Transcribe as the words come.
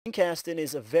Screencasting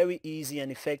is a very easy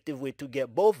and effective way to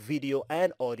get both video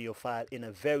and audio file in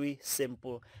a very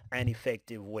simple and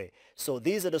effective way. So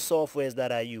these are the softwares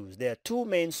that I use. There are two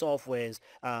main softwares,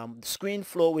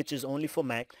 ScreenFlow, which is only for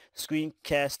Mac,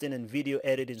 screencasting and video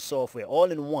editing software,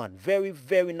 all in one. Very,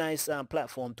 very nice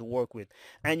platform to work with.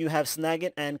 And you have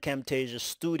Snagit and Camtasia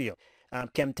Studio.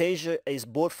 Camtasia is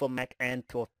both for Mac and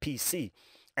for PC.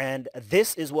 And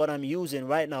this is what I'm using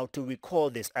right now to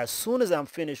record this. As soon as I'm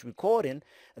finished recording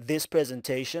this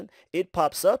presentation, it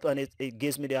pops up and it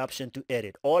gives me the option to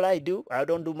edit. All I do, I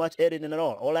don't do much editing at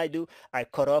all. All I do, I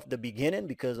cut off the beginning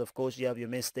because of course you have your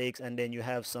mistakes and then you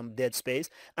have some dead space,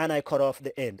 and I cut off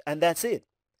the end, and that's it.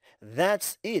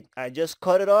 That's it. I just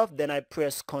cut it off, then I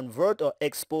press convert or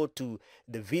export to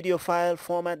the video file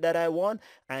format that I want,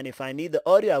 and if I need the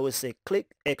audio, I would say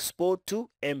click export to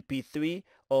MP3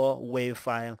 or WAV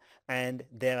file, and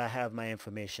there I have my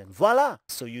information. Voila!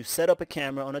 So you set up a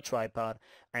camera on a tripod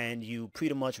and you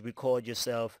pretty much record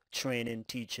yourself training,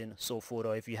 teaching, so forth,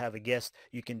 or if you have a guest,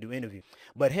 you can do interview.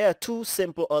 But here are two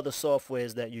simple other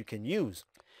softwares that you can use.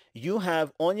 You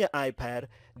have on your iPad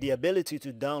the ability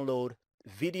to download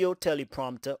Video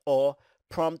Teleprompter or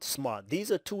Prompt Smart. These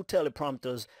are two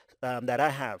teleprompters that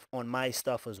I have on my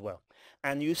stuff as well.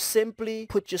 And you simply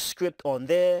put your script on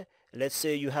there. Let's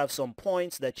say you have some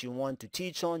points that you want to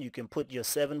teach on. You can put your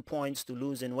 7 points to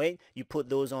losing weight. You put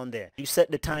those on there. You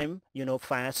set the time,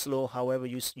 fast, slow, however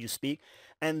you speak.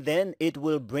 And then it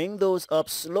will bring those up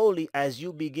slowly as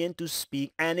you begin to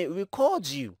speak, and it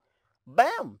records you.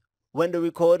 Bam! When the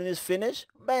recording is finished,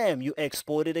 bam, you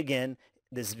export it again,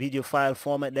 this video file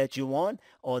format that you want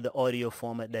or the audio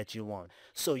format that you want.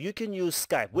 So you can use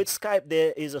Skype. With Skype,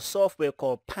 there is a software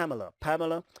called Pamela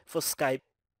for Skype.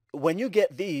 When you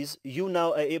get these, you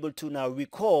now are able to now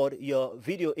record your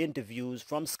video interviews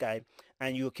from Skype,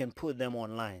 and you can put them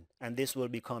online, and this will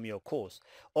become your course.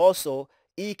 Also,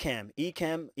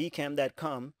 ecamm.com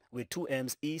with two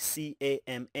M's,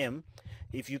 ECAMM.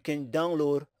 If you can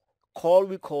download call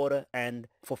recorder and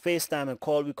for FaceTime and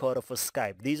call recorder for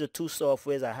Skype. These are two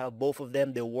softwares. I have both of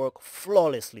them. They work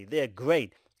flawlessly. They're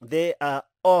great. They are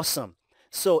awesome.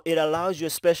 So it allows you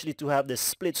especially to have the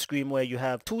split screen where you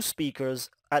have two speakers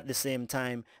at the same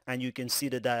time and you can see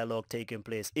the dialogue taking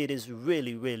place. It is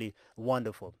really, really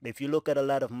wonderful. If you look at a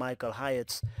lot of Michael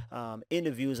Hyatt's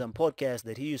interviews and podcasts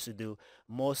that he used to do,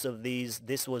 most of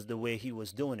this was the way he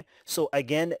was doing it. So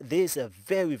again, these are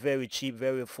very, very cheap,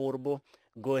 very affordable.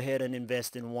 Go ahead and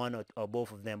invest in one or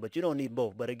both of them, but you don't need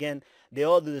both. But again, they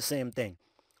all do the same thing.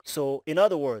 So in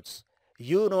other words,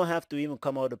 you don't have to even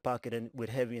come out of pocket and with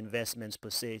heavy investments per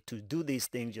se to do these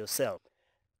things yourself.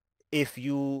 If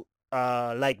you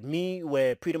like me,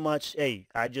 where pretty much, hey,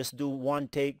 I just do one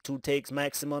take, two takes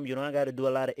maximum. You don't got to do a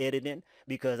lot of editing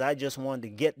because I just want to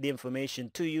get the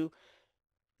information to you.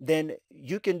 Then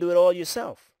you can do it all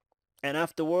yourself. And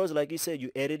afterwards, like you said,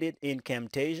 you edit it in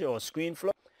Camtasia or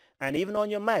ScreenFlow. And even on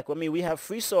your Mac, I mean, we have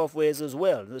free softwares as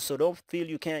well. So don't feel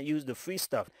you can't use the free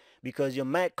stuff because your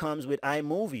Mac comes with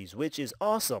iMovies, which is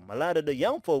awesome. A lot of the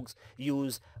young folks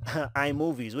use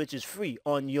iMovies, which is free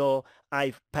on your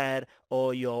iPad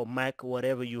or your Mac,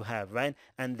 whatever you have, right?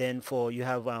 And then you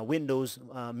have Windows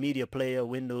Media Player,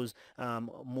 Windows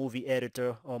Movie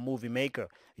Editor or Movie Maker.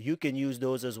 You can use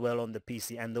those as well on the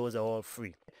PC, and those are all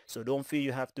free. So don't feel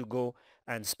you have to go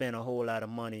and spend a whole lot of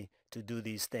money to do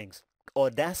these things.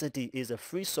 Audacity is a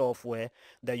free software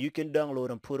that you can download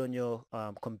and put on your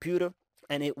computer,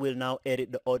 and it will now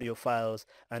edit the audio files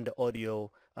and the audio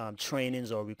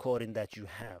trainings or recording that you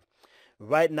have.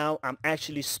 Right now, I'm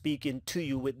actually speaking to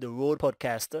you with the Rode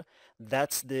Podcaster.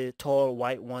 That's the tall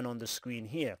white one on the screen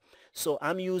here. So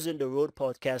I'm using the Rode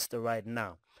Podcaster right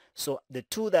now. So the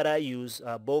two that I use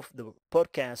are both the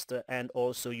Podcaster and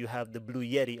also you have the Blue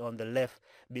Yeti on the left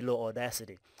below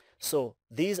Audacity. So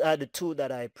these are the two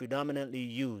that I predominantly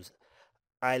use.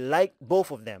 I like both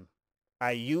of them.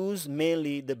 I use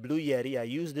mainly the Blue Yeti. I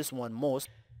use this one most.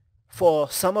 For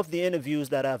some of the interviews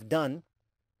that I've done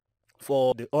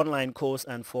for the online course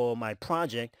and for my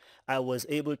project, I was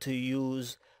able to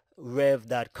use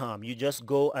rev.com. You just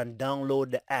go and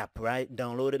download the app, right?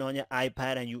 Download it on your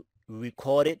iPad and you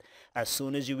record it. As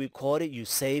soon as you record it, you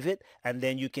save it, and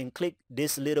then you can click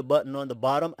this little button on the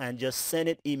bottom and just send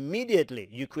it immediately.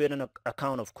 You create an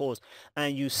account, of course,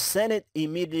 and you send it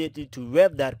immediately to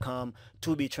rev.com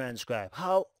to be transcribed.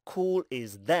 How cool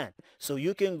is that? So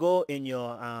you can go in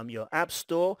your app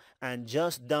store and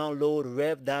just download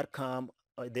rev.com.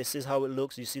 This is how it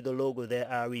looks. You see the logo there,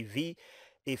 REV.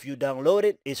 If you download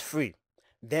it, it's free.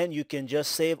 Then you can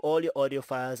just save all your audio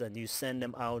files and you send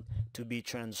them out to be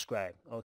transcribed. Okay.